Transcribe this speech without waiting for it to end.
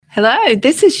Hello,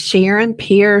 this is Sharon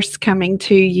Pierce coming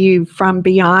to you from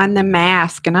Beyond the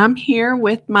Mask, and I'm here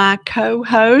with my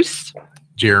co-host,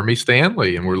 Jeremy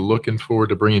Stanley, and we're looking forward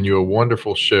to bringing you a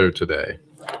wonderful show today.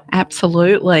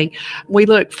 Absolutely. We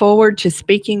look forward to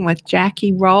speaking with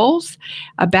Jackie Rolls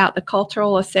about the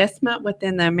cultural assessment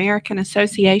within the American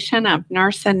Association of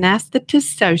Nurse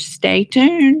Anesthetists, so stay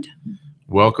tuned.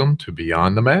 Welcome to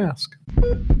Beyond the Mask.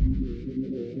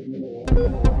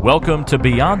 Welcome to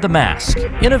Beyond the Mask,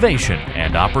 Innovation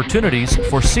and Opportunities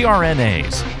for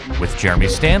CRNAs with Jeremy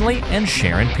Stanley and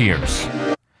Sharon Pierce.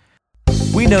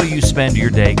 We know you spend your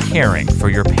day caring for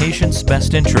your patient's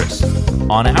best interests.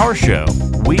 On our show,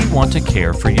 we want to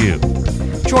care for you.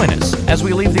 Join us as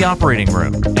we leave the operating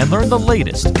room and learn the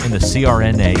latest in the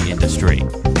CRNA industry.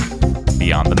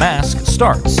 Beyond the Mask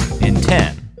starts in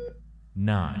 10,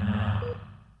 9,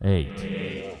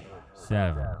 8,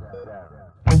 7.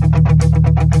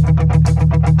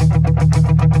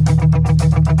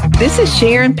 This is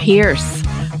Sharon Pierce,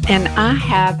 and I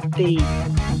have the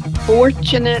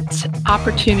fortunate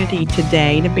opportunity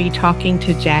today to be talking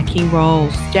to Jackie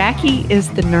Rolls. Jackie is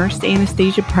the Nurse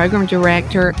Anesthesia Program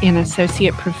Director and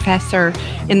Associate Professor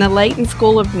in the Layton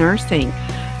School of Nursing.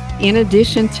 In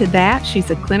addition to that,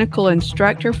 she's a clinical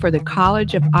instructor for the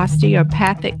College of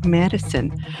Osteopathic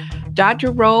Medicine.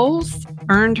 Dr. Rolls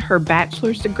earned her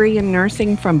bachelor's degree in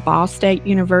nursing from Ball State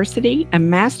University, a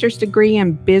master's degree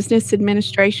in business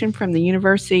administration from the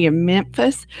University of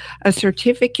Memphis, a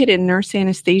certificate in nurse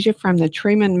anesthesia from the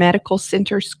Truman Medical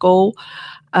Center School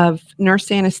of Nurse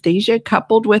Anesthesia,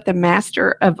 coupled with a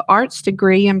Master of Arts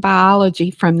degree in biology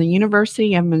from the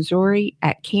University of Missouri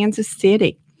at Kansas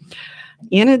City.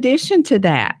 In addition to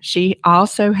that, she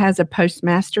also has a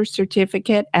postmaster's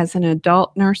certificate as an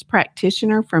adult nurse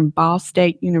practitioner from Ball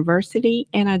State University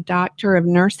and a doctor of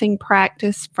nursing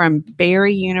practice from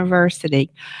Barry University.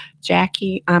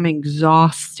 Jackie, I'm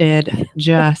exhausted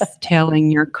just telling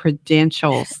your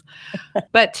credentials.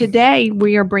 But today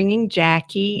we are bringing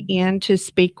Jackie in to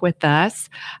speak with us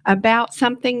about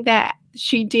something that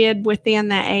she did within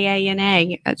the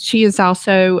AANA. She is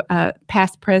also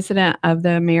past president of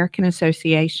the American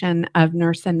Association of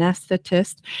Nurse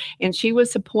Anesthetists, and she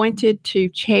was appointed to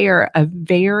chair a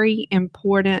very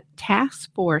important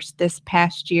task force this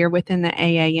past year within the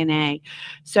AANA.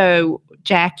 So,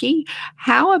 Jackie,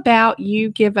 how about you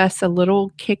give us a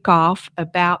little kickoff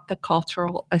about the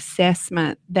cultural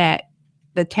assessment that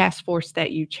the task force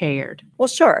that you chaired? Well,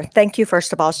 sure. Thank you,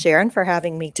 first of all, Sharon, for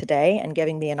having me today and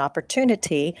giving me an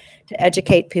opportunity to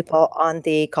educate people on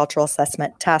the Cultural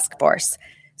Assessment Task Force.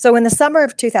 So in the summer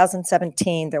of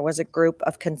 2017, there was a group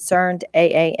of concerned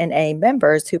AANA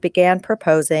members who began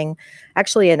proposing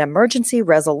actually an emergency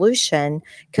resolution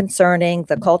concerning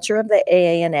the culture of the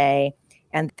AANA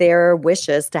and their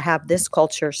wishes to have this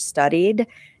culture studied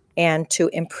and to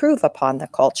improve upon the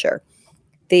culture.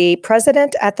 The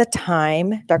president at the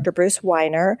time, Dr. Bruce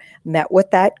Weiner, met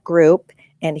with that group,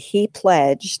 and he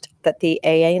pledged that the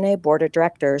AANA Board of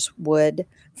Directors would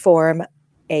form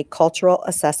a cultural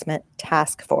assessment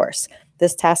task force.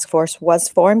 This task force was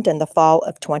formed in the fall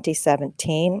of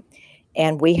 2017,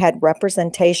 and we had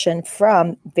representation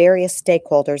from various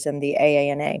stakeholders in the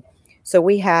AANA. So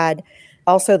we had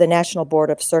also the National Board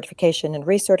of Certification and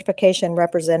Recertification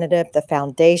representative, the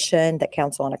foundation, the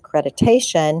Council on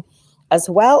Accreditation, as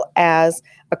well as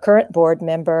a current board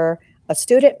member, a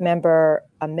student member,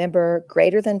 a member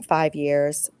greater than 5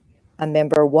 years, a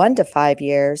member 1 to 5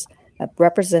 years, a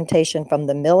representation from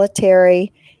the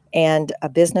military, and a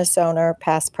business owner,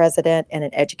 past president, and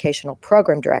an educational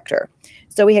program director.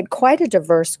 So we had quite a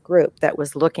diverse group that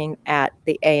was looking at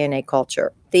the ANA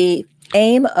culture. The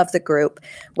aim of the group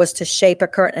was to shape a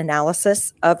current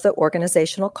analysis of the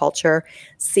organizational culture,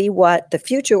 see what the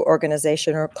future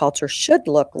organizational culture should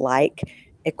look like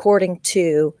according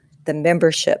to the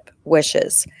membership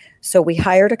wishes. So we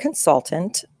hired a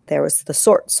consultant. There was the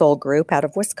Sort Soul group out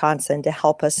of Wisconsin to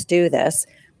help us do this.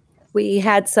 We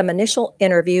had some initial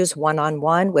interviews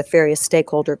one-on-one with various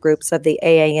stakeholder groups of the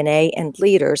AANA and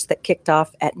leaders that kicked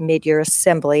off at mid-year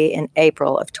assembly in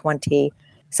April of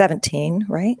 2017,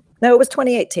 right? No, it was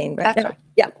 2018. Right? That's right.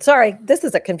 Yeah, sorry. This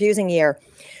is a confusing year.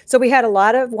 So we had a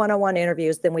lot of one-on-one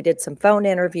interviews. Then we did some phone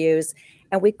interviews,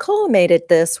 and we culminated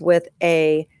this with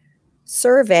a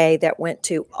survey that went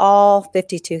to all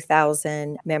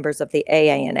 52,000 members of the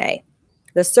AANA.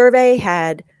 The survey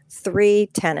had 3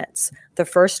 tenets. The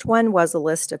first one was a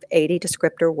list of 80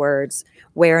 descriptor words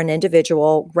where an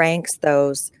individual ranks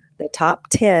those, the top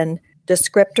 10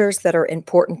 descriptors that are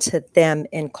important to them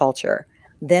in culture.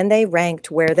 Then they ranked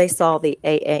where they saw the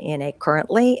AANA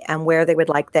currently and where they would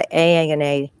like the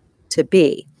AANA to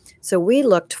be. So we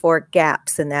looked for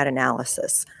gaps in that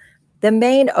analysis. The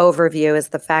main overview is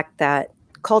the fact that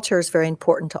culture is very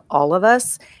important to all of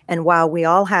us. And while we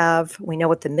know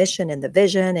what the mission and the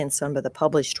vision and some of the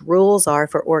published rules are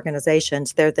for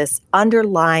organizations, they're this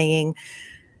underlying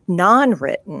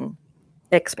non-written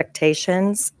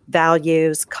expectations,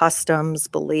 values, customs,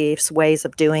 beliefs, ways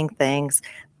of doing things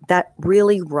that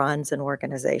really runs an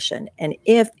organization. And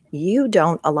if you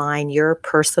don't align your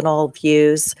personal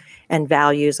views and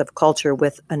values of culture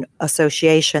with an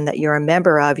association that you're a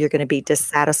member of, you're going to be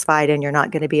dissatisfied and you're not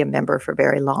going to be a member for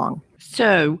very long.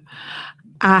 So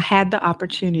I had the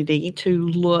opportunity to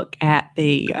look at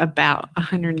the about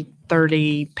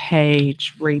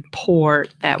 130-page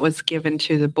report that was given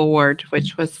to the board,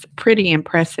 which was pretty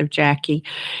impressive, Jackie.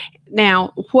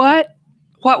 Now, what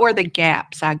were the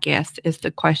gaps, I guess, is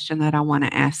the question that I want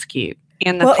to ask you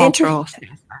in the cultural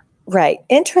assessment. Right.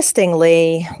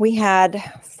 Interestingly, we had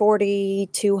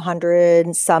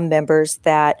 4,200 some members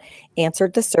that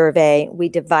answered the survey. We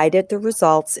divided the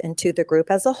results into the group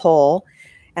as a whole,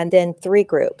 and then 3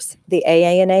 groups: the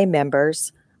AANA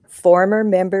members, former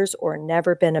members or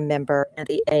never been a member, and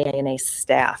the AANA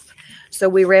staff. So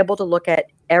we were able to look at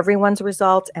everyone's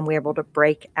results, and we were able to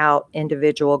break out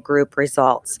individual group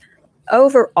results.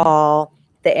 Overall,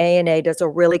 the AANA does a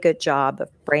really good job of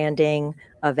branding,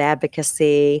 of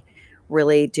advocacy,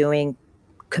 really doing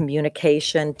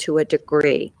communication to a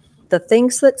degree. The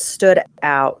things that stood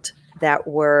out that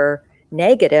were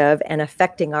negative and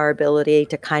affecting our ability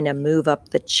to kind of move up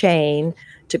the chain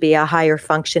to be a higher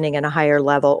functioning and a higher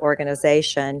level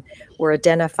organization were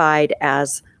identified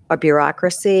as a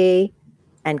bureaucracy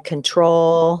and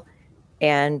control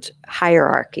and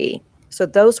hierarchy. So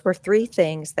those were 3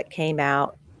 things that came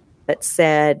out that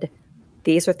said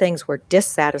these are things we're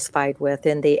dissatisfied with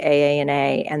in the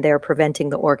AANA, and they're preventing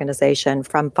the organization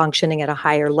from functioning at a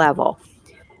higher level.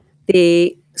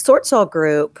 The Sortsall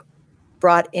group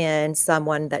brought in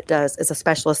someone that is a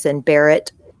specialist in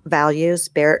Barrett values,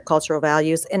 Barrett cultural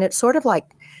values, and it's sort of like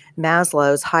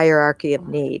Maslow's hierarchy of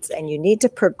needs, and you need to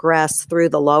progress through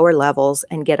the lower levels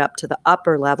and get up to the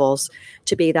upper levels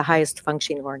to be the highest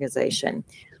functioning organization.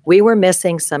 We were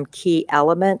missing some key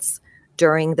elements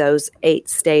during those 8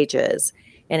 stages,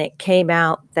 and it came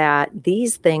out that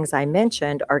these things I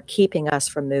mentioned are keeping us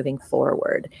from moving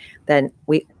forward. Then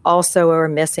we also are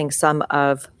missing some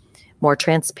of more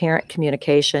transparent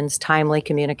communications, timely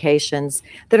communications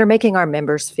that are making our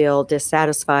members feel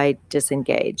dissatisfied,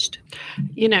 disengaged.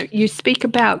 You know, you speak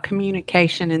about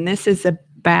communication, and this is a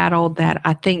battle that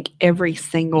I think every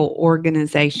single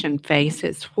organization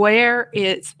faces. Where's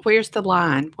the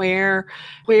line? Where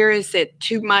is it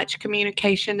too much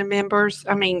communication to members?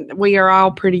 I mean, we are all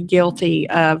pretty guilty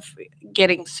of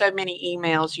getting so many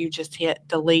emails. You just hit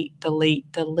delete,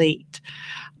 delete, delete.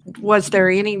 Was there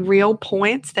any real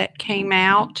points that came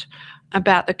out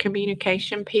about the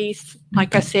communication piece?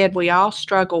 Like I said, we all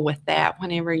struggle with that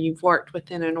whenever you've worked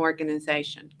within an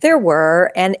organization. There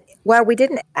were, and while we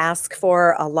didn't ask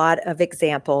for a lot of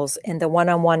examples in the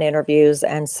one-on-one interviews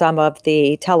and some of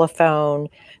the telephone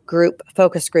group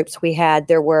focus groups we had,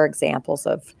 there were examples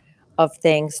of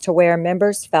things to where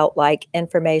members felt like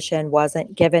information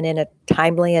wasn't given in a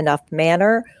timely enough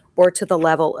manner or to the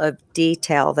level of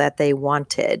detail that they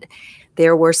wanted.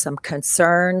 There were some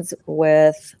concerns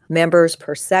with members'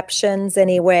 perceptions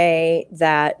anyway,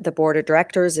 that the board of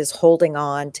directors is holding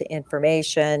on to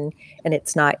information and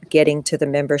it's not getting to the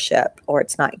membership, or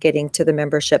it's not getting to the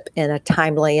membership in a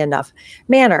timely enough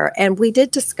manner. And we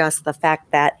did discuss the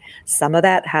fact that some of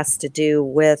that has to do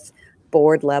with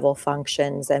board level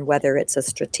functions and whether it's a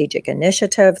strategic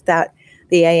initiative that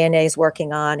the ANA is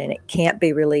working on and it can't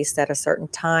be released at a certain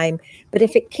time. But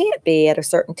if it can't be at a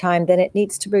certain time, then it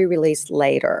needs to be released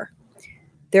later.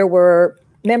 There were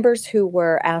members who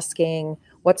were asking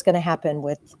what's going to happen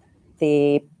with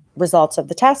the results of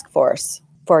the task force,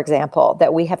 for example,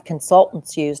 that we have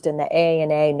consultants used in the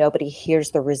ANA. Nobody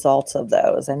hears the results of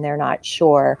those, and they're not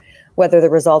sure whether the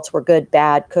results were good,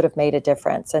 bad, could have made a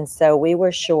difference. And so we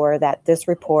were sure that this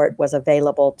report was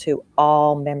available to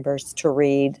all members to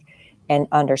read and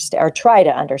understand, or try to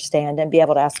understand, and be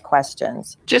able to ask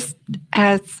questions. Just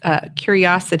as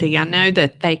curiosity, I know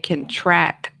that they can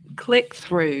track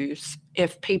click-throughs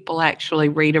if people actually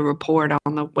read a report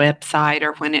on the website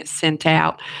or when it's sent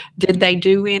out. Did they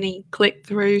do any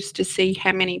click-throughs to see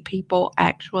how many people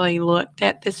actually looked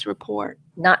at this report?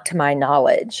 Not to my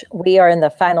knowledge. We are in the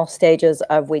final stages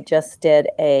we just did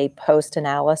a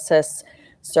post-analysis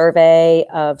survey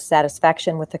of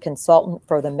satisfaction with the consultant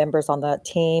for the members on the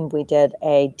team. We did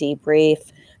a debrief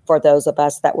for those of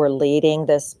us that were leading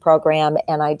this program.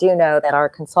 And I do know that our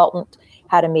consultant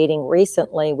had a meeting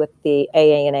recently with the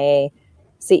AANA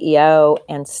CEO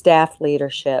and staff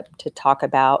leadership to talk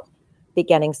about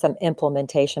beginning some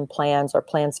implementation plans or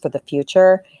plans for the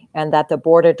future, and that the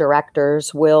board of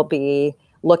directors will be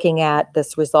looking at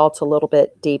this results a little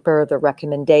bit deeper, the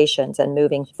recommendations, and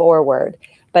moving forward.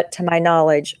 But to my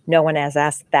knowledge, no one has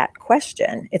asked that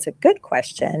question. It's a good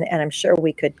question, and I'm sure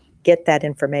we could get that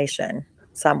information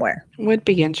somewhere. Would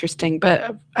be interesting,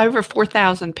 but over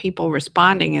 4,000 people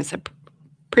responding is a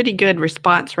pretty good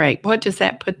response rate. What does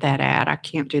that put that at? I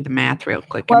can't do the math real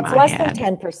quick Well, in it's my less head.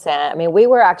 than 10%. I mean, we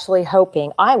were actually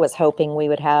I was hoping we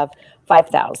would have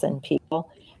 5,000 people,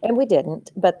 and we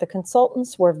didn't. But the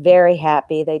consultants were very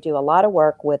happy. They do a lot of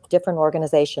work with different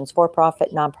organizations,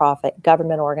 for-profit, nonprofit,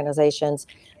 government organizations.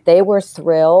 They were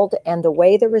thrilled. And the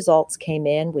way the results came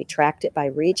in, we tracked it by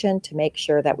region to make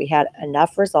sure that we had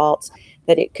enough results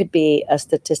that it could be a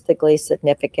statistically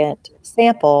significant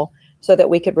sample so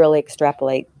that we could really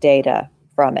extrapolate data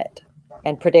from it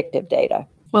and predictive data.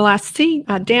 Well, I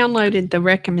downloaded the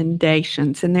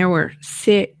recommendations, and there were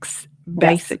six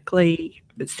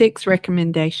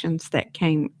recommendations that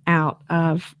came out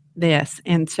of this.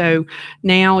 And so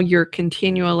now you're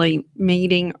continually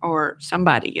meeting, or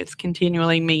somebody is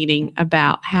continually meeting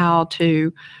about how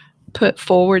to put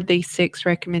forward these 6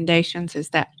 recommendations. Is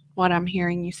that what I'm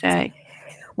hearing you say?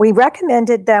 We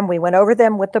recommended them. We went over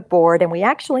them with the board, and we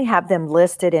actually have them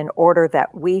listed in order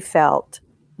that we felt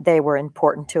they were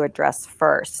important to address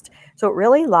first. So it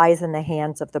really lies in the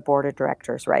hands of the board of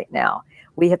directors right now.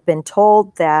 We have been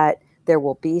told that there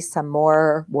will be some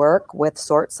more work with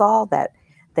SORTSOL, that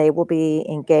they will be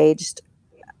engaged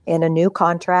in a new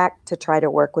contract to try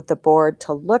to work with the board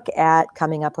to look at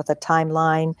coming up with a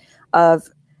timeline of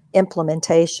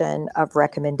implementation of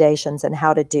recommendations and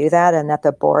how to do that, and that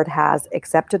the board has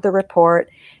accepted the report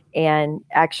and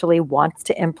actually wants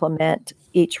to implement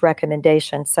each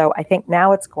recommendation. So I think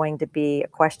now it's going to be a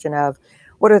question of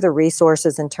what are the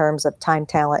resources in terms of time,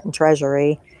 talent, and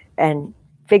treasury, and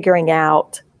figuring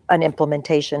out an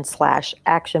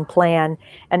implementation/action plan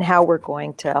and how we're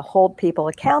going to hold people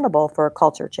accountable for a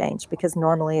culture change, because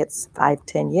normally it's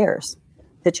 5-10 years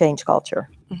to change culture.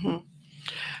 Mm-hmm.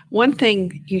 One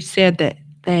thing you said that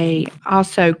they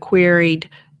also queried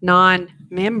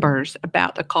non-members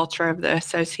about the culture of the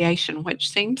association, which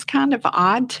seems kind of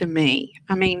odd to me.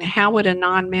 I mean, how would a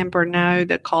non-member know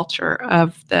the culture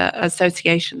of the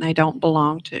association they don't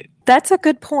belong to? That's a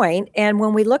good point. And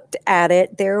when we looked at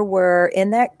it, there were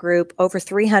in that group over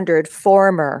 300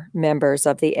 former members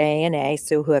of the AANA,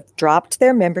 so who have dropped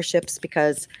their memberships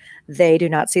because they do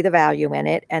not see the value in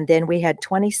it. And then we had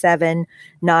 27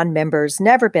 non-members,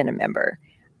 never been a member.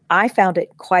 I found it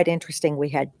quite interesting we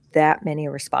had that many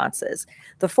responses.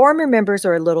 The former members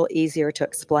are a little easier to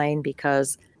explain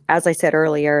because, as I said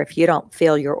earlier, if you don't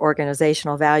feel your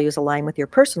organizational values align with your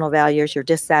personal values, you're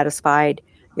dissatisfied,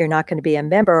 you're not going to be a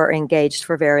member or engaged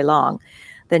for very long.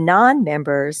 The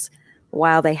non-members,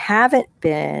 while they haven't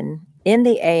been in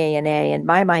the AANA, in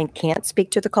my mind, can't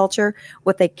speak to the culture.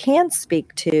 What they can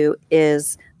speak to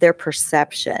is their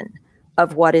perception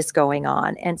of what is going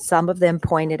on. And some of them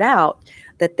pointed out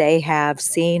that they have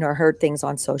seen or heard things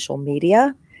on social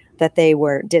media, that they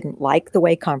didn't like the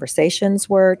way conversations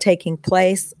were taking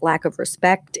place, lack of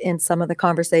respect in some of the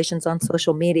conversations on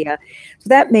social media. So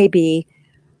that may be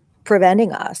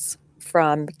preventing us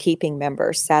from keeping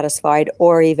members satisfied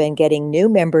or even getting new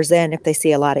members in if they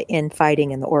see a lot of infighting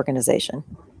in the organization.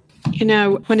 You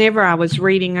know, whenever I was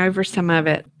reading over some of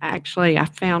it, actually, I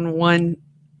found one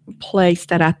place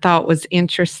that I thought was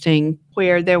interesting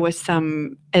where there was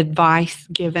some advice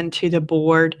given to the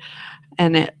board,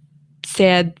 and it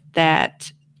said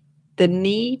that the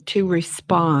need to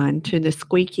respond to the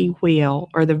squeaky wheel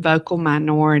or the vocal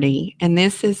minority, and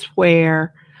this is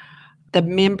where the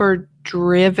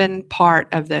member-driven part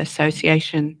of the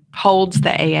association holds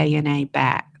the AANA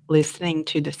back, listening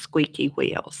to the squeaky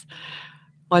wheels.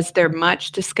 Was there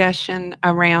much discussion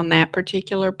around that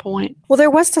particular point? Well, there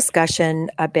was discussion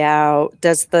about,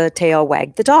 does the tail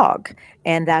wag the dog?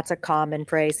 And that's a common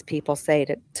phrase people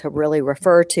say to really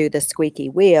refer to the squeaky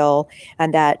wheel,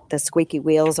 and that the squeaky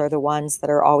wheels are the ones that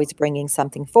are always bringing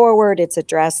something forward. It's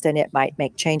addressed, and it might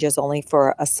make changes only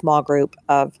for a small group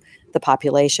of the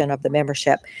population of the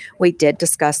membership. We did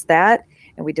discuss that,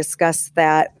 and we discussed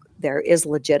that there is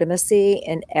legitimacy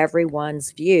in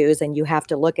everyone's views, and you have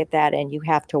to look at that and you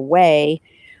have to weigh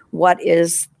what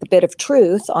is the bit of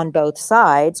truth on both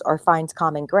sides or finds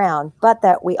common ground, but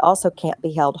that we also can't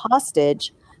be held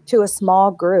hostage to a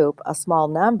small group, a small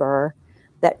number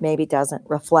that maybe doesn't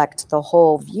reflect the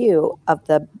whole view of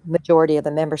the majority of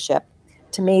the membership.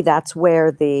 To me, that's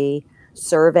where the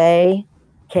survey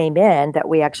came in that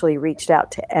we actually reached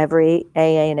out to every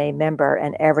AANA member,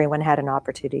 and everyone had an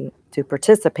opportunity to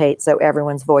participate so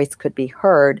everyone's voice could be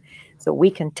heard. So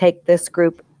we can take this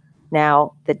group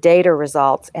now, the data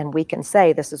results, and we can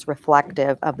say this is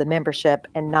reflective of the membership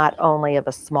and not only of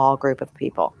a small group of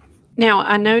people. Now,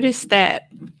 I noticed that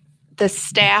the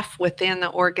staff within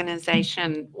the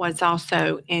organization was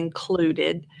also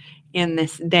included in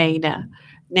this data.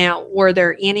 Now, were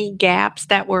there any gaps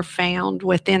that were found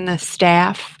within the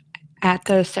staff at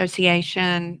the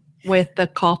association with the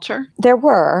culture? There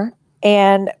were.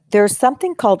 And there's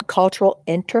something called cultural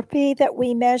entropy that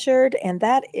we measured, and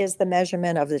that is the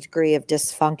measurement of the degree of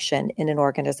dysfunction in an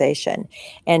organization.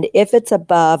 And if it's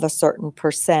above a certain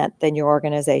percent, then your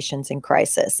organization's in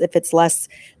crisis. If it's less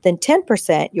than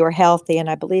 10%, you're healthy, and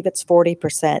I believe it's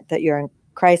 40% that you're in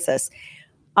crisis.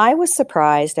 I was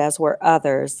surprised, as were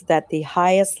others, that the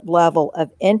highest level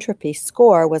of entropy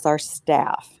score was our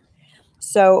staff.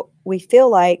 So we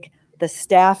feel like the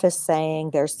staff is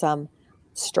saying there's some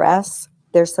stress,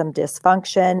 there's some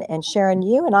dysfunction. And Sharon,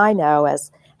 you and I know,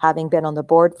 as having been on the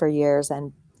board for years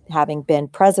and having been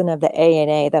president of the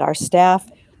AANA, that our staff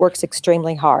works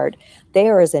extremely hard. They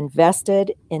are as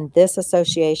invested in this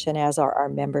association as are our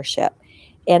membership.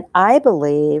 And I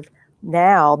believe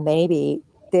now maybe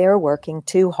they're working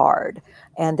too hard.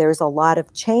 And there's a lot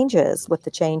of changes with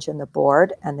the change in the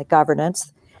board and the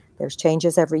governance. There's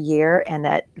changes every year, and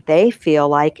that they feel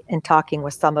like, in talking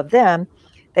with some of them,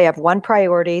 they have one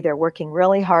priority, they're working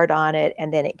really hard on it,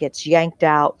 and then it gets yanked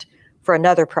out for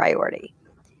another priority.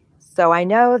 So I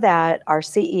know that our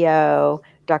CEO,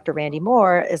 Dr. Randy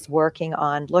Moore, is working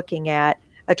on looking at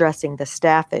addressing the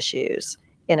staff issues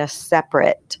in a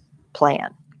separate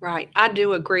plan. Right. I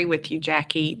do agree with you,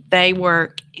 Jackie. They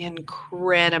work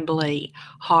incredibly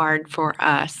hard for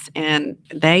us, and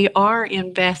they are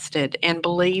invested and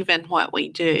believe in what we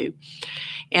do.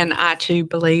 And I too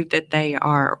believe that they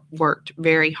are worked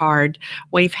very hard.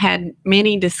 We've had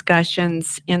many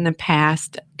discussions in the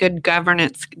past, good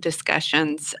governance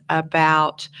discussions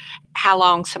about how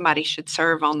long somebody should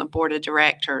serve on the board of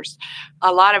directors.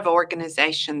 A lot of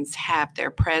organizations have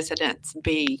their presidents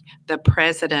be the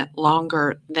president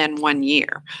longer than 1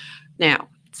 year. Now,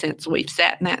 since we've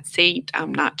sat in that seat,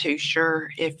 I'm not too sure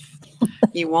if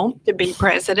you want to be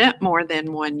president more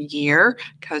than 1 year,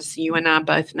 because you and I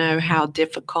both know how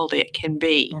difficult it can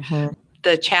be. Mm-hmm.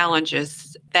 The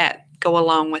challenges that go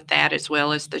along with that, as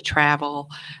well as the travel,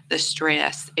 the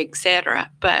stress, etc.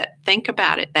 But think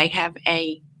about it. They have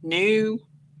a new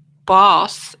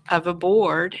boss of a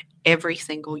board every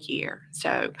single year.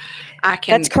 So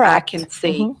That's correct. I can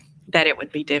see that it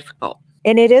would be difficult.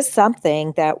 And it is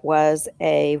something that was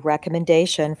a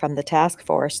recommendation from the task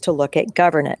force to look at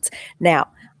governance. Now,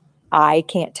 I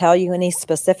can't tell you any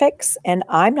specifics, and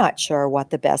I'm not sure what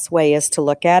the best way is to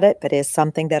look at it, but it's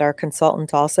something that our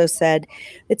consultant also said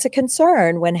it's a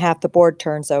concern when half the board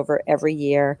turns over every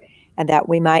year, and that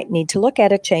we might need to look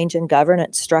at a change in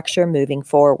governance structure moving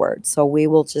forward. So we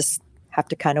will just have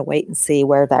to kind of wait and see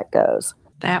where that goes.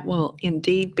 That will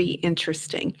indeed be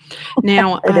interesting.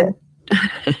 Now,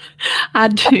 I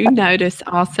do notice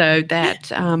also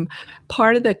that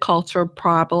part of the cultural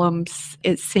problems,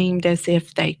 it seemed as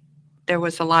if there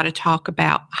was a lot of talk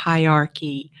about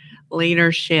hierarchy,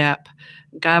 leadership,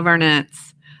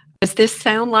 governance. Does this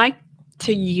sound like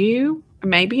to you,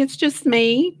 maybe it's just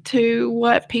me, to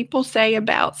what people say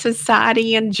about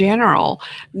society in general,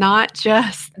 not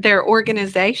just their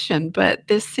organization, but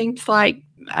this seems like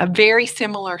a very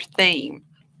similar theme?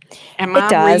 Am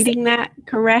I reading that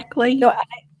correctly? No,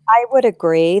 I would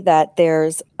agree that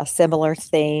there's a similar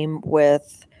theme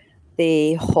with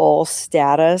the whole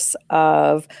status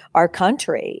of our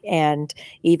country and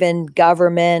even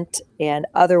government and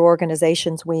other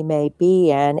organizations we may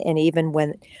be in. And even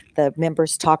when the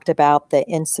members talked about the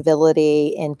incivility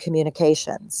in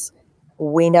communications,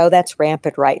 we know that's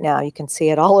rampant right now. You can see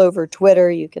it all over Twitter.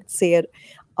 You can see it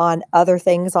on other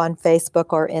things on Facebook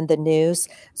or in the news.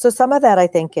 So some of that, I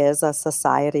think, is a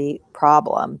society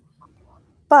problem.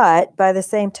 But by the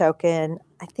same token,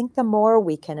 I think the more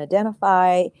we can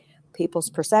identify people's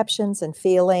perceptions and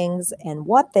feelings and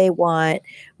what they want,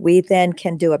 we then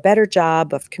can do a better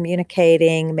job of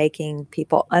communicating, making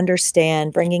people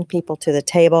understand, bringing people to the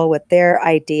table with their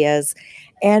ideas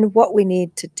and what we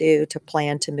need to do to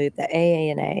plan to move the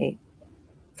AANA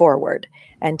forward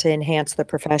and to enhance the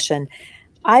profession.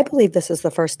 I believe this is the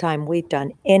first time we've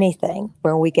done anything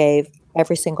where we gave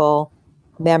every single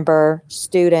member,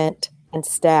 student, and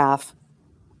staff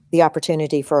the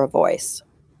opportunity for a voice.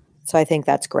 So I think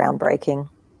that's groundbreaking.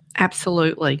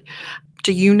 Absolutely.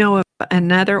 Do you know of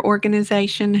another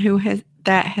organization who has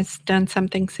that has done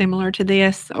something similar to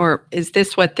this, or is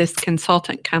this what this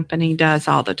consultant company does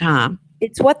all the time?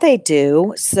 It's what they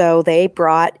do. So they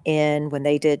brought in, when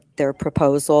they did their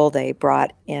proposal, they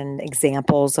brought in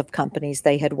examples of companies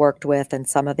they had worked with and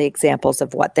some of the examples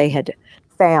of what they had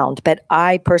found. But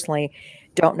I personally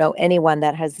don't know anyone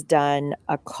that has done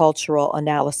a cultural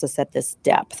analysis at this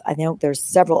depth. I know there's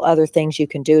several other things you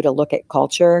can do to look at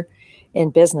culture in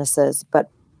businesses,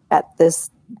 but at this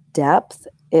depth,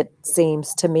 it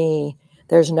seems to me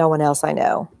there's no one else I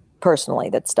know personally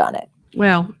that's done it.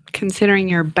 Well, considering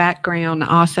your background,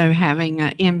 also having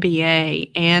an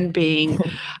MBA and being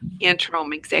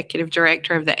interim executive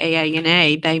director of the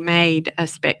AANA, they made a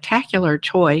spectacular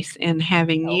choice in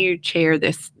having you chair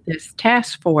this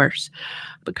task force,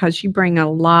 because you bring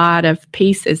a lot of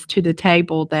pieces to the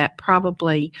table that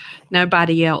probably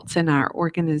nobody else in our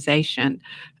organization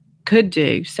could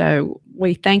do. So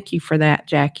we thank you for that,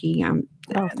 Jackie.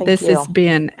 This has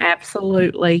been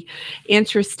absolutely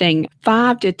interesting.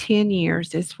 5 to 10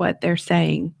 years is what they're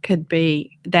saying could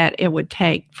be that it would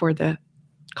take for the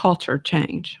culture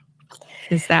change.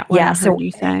 Is that what I heard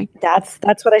you say? That's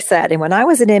what I said. And when I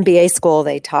was in MBA school,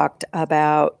 they talked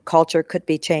about culture could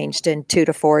be changed in 2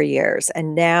 to 4 years.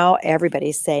 And now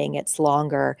everybody's saying it's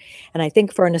longer. And I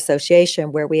think for an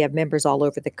association where we have members all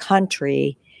over the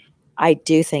country, I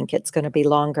do think it's going to be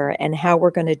longer, and how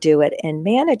we're going to do it and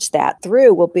manage that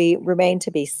through will remain to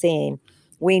be seen.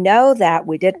 We know that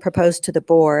we did propose to the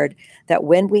board that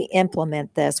when we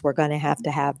implement this, we're going to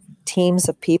have teams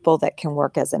of people that can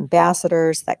work as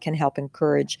ambassadors, that can help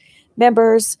encourage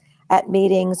members at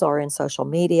meetings or in social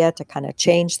media to kind of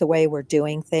change the way we're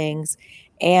doing things,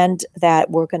 and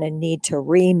that we're going to need to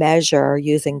remeasure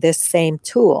using this same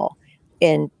tool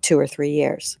in 2 or 3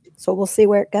 years. So we'll see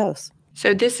where it goes.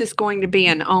 So this is going to be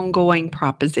an ongoing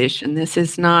proposition. This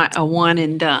is not a one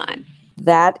and done.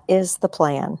 That is the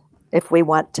plan if we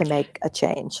want to make a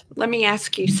change. Let me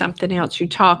ask you something else. You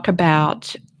talk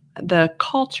about the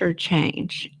culture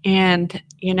change. And,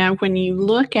 when you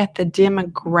look at the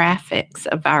demographics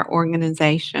of our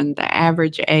organization, the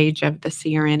average age of the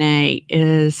CRNA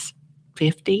is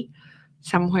 50,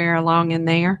 somewhere along in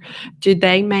there. Do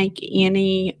they make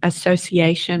any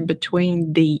association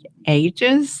between the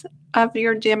ages of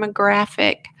your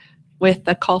demographic with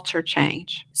the culture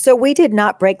change? So we did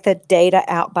not break the data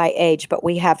out by age, but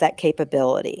we have that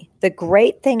capability. The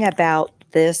great thing about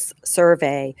this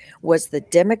survey was the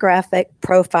demographic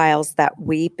profiles that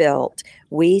we built.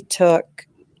 We took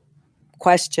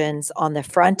questions on the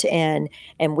front end,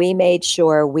 and we made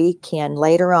sure we can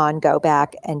later on go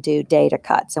back and do data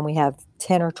cuts. And we have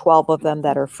 10 or 12 of them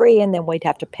that are free, and then we'd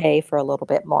have to pay for a little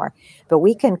bit more. But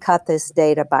we can cut this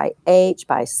data by age,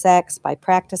 by sex, by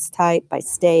practice type, by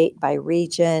state, by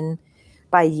region,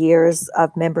 by years of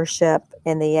membership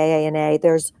in the AANA.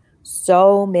 There's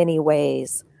so many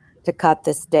ways to cut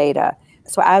this data.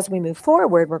 So as we move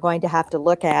forward, we're going to have to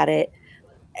look at it.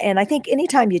 And I think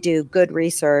anytime you do good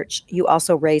research, you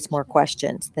also raise more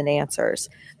questions than answers.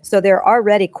 So there are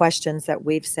already questions that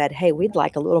we've said, hey, we'd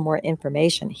like a little more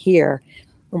information here.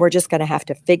 And we're just going to have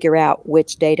to figure out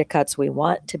which data cuts we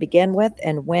want to begin with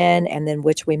and when, and then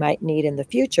which we might need in the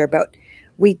future. But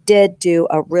we did do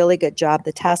a really good job.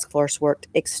 The task force worked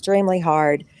extremely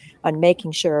hard on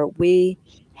making sure we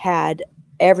had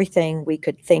everything we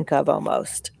could think of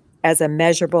almost as a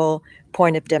measurable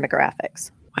point of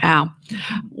demographics. Wow.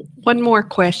 One more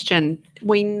question.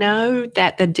 We know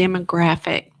that the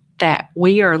demographic that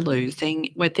we are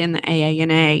losing within the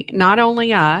AANA, not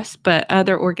only us, but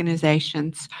other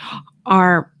organizations,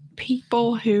 are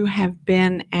people who have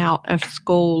been out of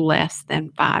school less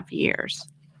than 5 years.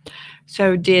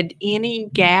 So did any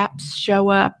gaps show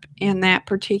up in that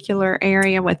particular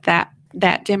area with that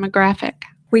demographic?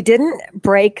 We didn't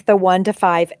break the 1 to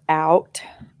 5 out.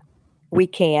 We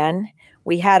can.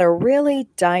 We had a really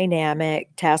dynamic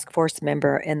task force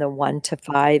member in the 1 to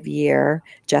 5 year.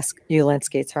 Jess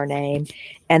Ulinsky is her name.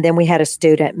 And then we had a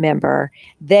student member.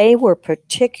 They were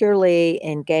particularly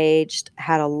engaged,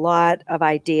 had a lot of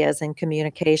ideas and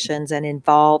communications, and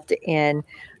involved in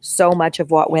so much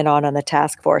of what went on the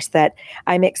task force that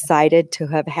I'm excited to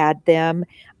have had them.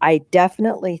 I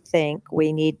definitely think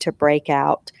we need to break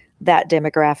out that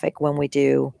demographic when we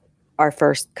do our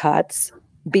first cuts,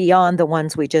 beyond the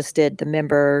ones we just did, the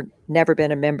member, never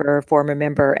been a member, former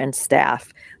member, and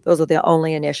staff. Those are the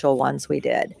only initial ones we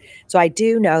did. So I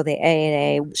do know the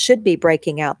AANA should be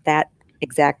breaking out that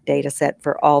exact data set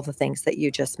for all the things that you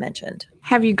just mentioned.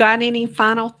 Have you got any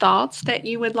final thoughts that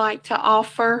you would like to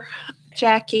offer,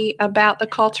 Jackie, about the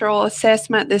cultural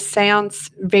assessment? This sounds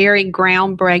very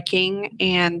groundbreaking,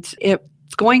 and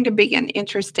it's going to be an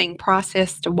interesting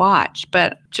process to watch,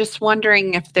 but just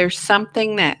wondering if there's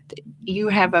something that you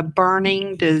have a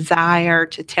burning desire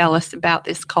to tell us about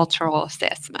this cultural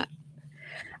assessment.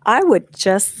 I would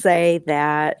just say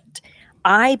that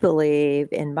I believe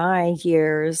in my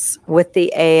years with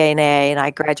the AANA, and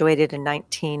I graduated in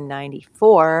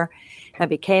 1994, I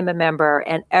became a member,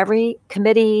 and every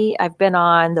committee I've been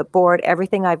on, the board,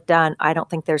 everything I've done, I don't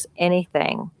think there's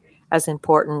anything as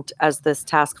important as this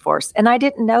task force. And I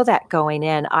didn't know that going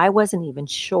in. I wasn't even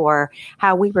sure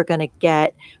how we were going to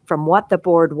get from what the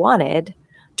board wanted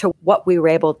to what we were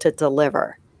able to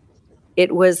deliver.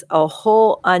 It was a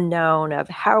whole unknown of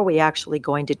how are we actually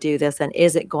going to do this, and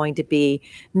is it going to be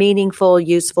meaningful,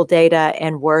 useful data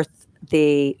and worth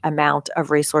the amount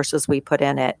of resources we put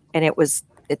in it. And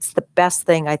it's the best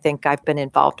thing I think I've been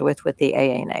involved with the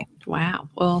AANA. Wow.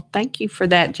 Well, thank you for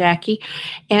that, Jackie.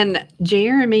 And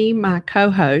Jeremy, my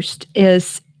co-host,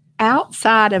 is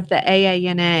outside of the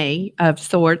AANA of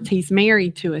sorts. He's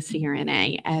married to a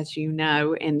CRNA, as you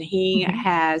know, and he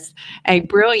has a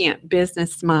brilliant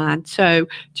business mind. So,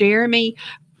 Jeremy,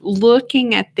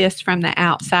 looking at this from the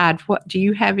outside, what do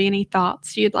you have any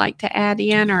thoughts you'd like to add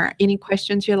in, or any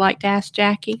questions you'd like to ask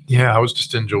Jackie? Yeah, I was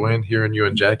just enjoying hearing you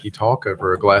and Jackie talk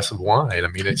over a glass of wine. I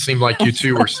mean, it seemed like you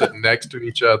two were sitting next to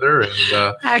each other,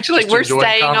 and actually, we're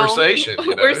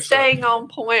staying on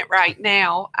point right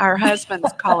now. Our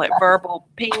husbands call it verbal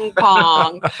ping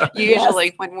pong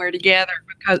usually when we're together,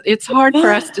 because it's hard for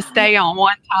us to stay on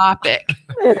one topic.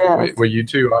 Well, you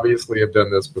two obviously have done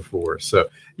this before, so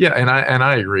yeah, and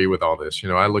I agree with all this.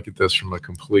 I look at this from a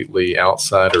completely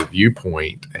outsider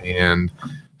viewpoint and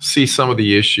see some of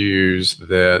the issues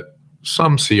that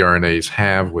some CRNAs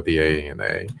have with the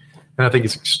AANA. And I think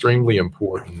it's extremely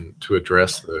important to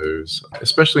address those,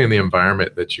 especially in the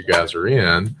environment that you guys are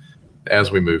in as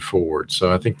we move forward.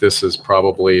 So I think this is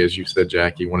probably, as you said,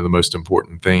 Jackie, one of the most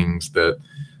important things that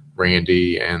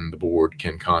Randy and the board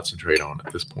can concentrate on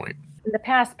at this point. In the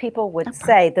past, people would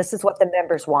say, this is what the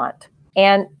members want.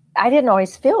 And I didn't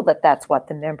always feel that that's what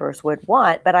the members would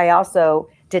want, but I also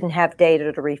didn't have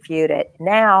data to refute it.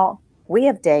 Now we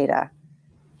have data.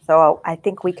 So I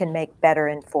think we can make better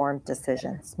informed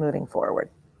decisions moving forward.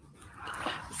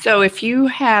 So if you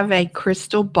have a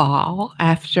crystal ball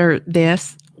after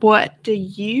this, what do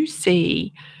you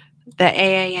see the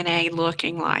AANA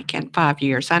looking like in 5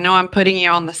 years? I know I'm putting you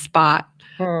on the spot,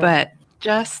 but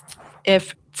just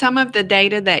if some of the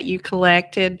data that you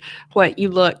collected, what you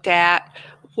looked at,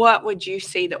 what would you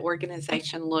see the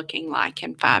organization looking like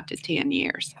in 5 to 10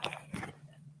 years?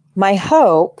 My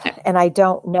hope, and I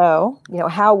don't know,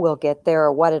 how we'll get there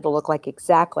or what it'll look like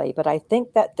exactly, but I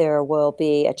think that there will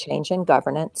be a change in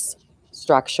governance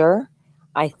structure.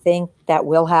 I think that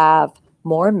we'll have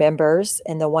more members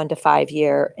in the 1 to 5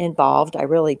 year involved. I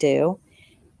really do.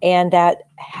 And that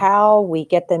how we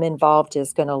get them involved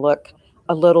is going to look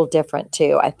a little different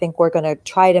too. I think we're going to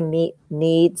try to meet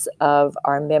needs of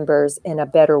our members in a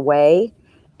better way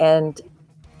and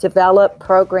develop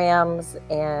programs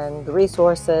and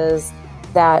resources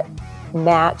that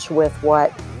match with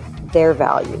what their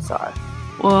values are.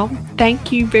 Well,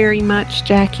 thank you very much,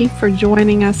 Jackie, for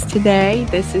joining us today.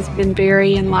 This has been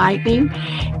very enlightening,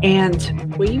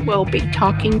 and we will be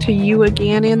talking to you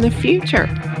again in the future.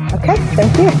 Okay,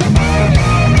 thank you.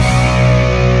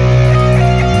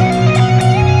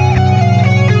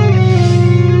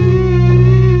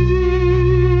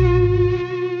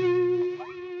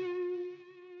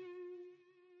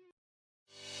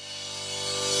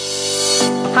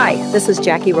 Hi, this is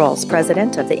Jackie Rolls,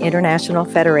 President of the International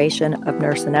Federation of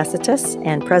Nurse Anesthetists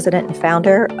and President and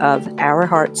founder of Our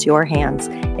Hearts, Your Hands,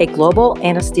 a global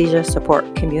anesthesia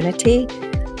support community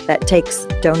that takes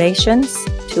donations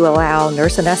to allow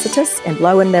nurse anesthetists in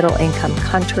low and middle income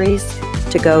countries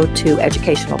to go to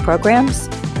educational programs,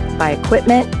 buy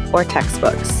equipment, or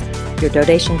textbooks. Your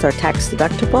donations are tax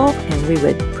deductible, and we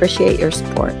would appreciate your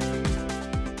support.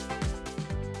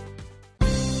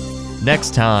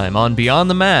 Next time on Beyond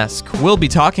the Mask, we'll be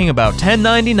talking about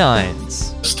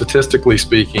 1099s. Statistically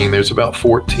speaking, there's about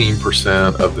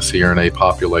 14% of the CRNA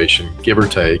population, give or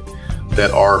take,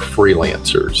 that are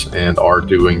freelancers and are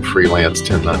doing freelance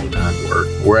 1099 work.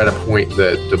 We're at a point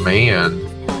that demand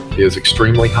is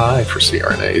extremely high for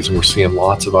CRNAs, and we're seeing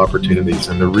lots of opportunities.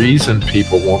 And the reason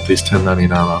people want these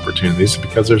 1099 opportunities is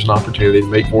because there's an opportunity to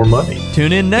make more money.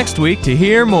 Tune in next week to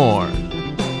hear more.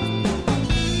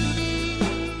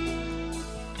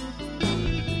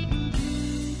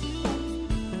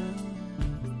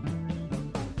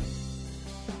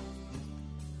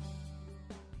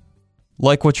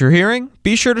 Like what you're hearing?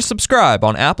 Be sure to subscribe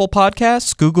on Apple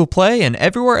Podcasts, Google Play, and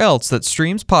everywhere else that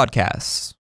streams podcasts.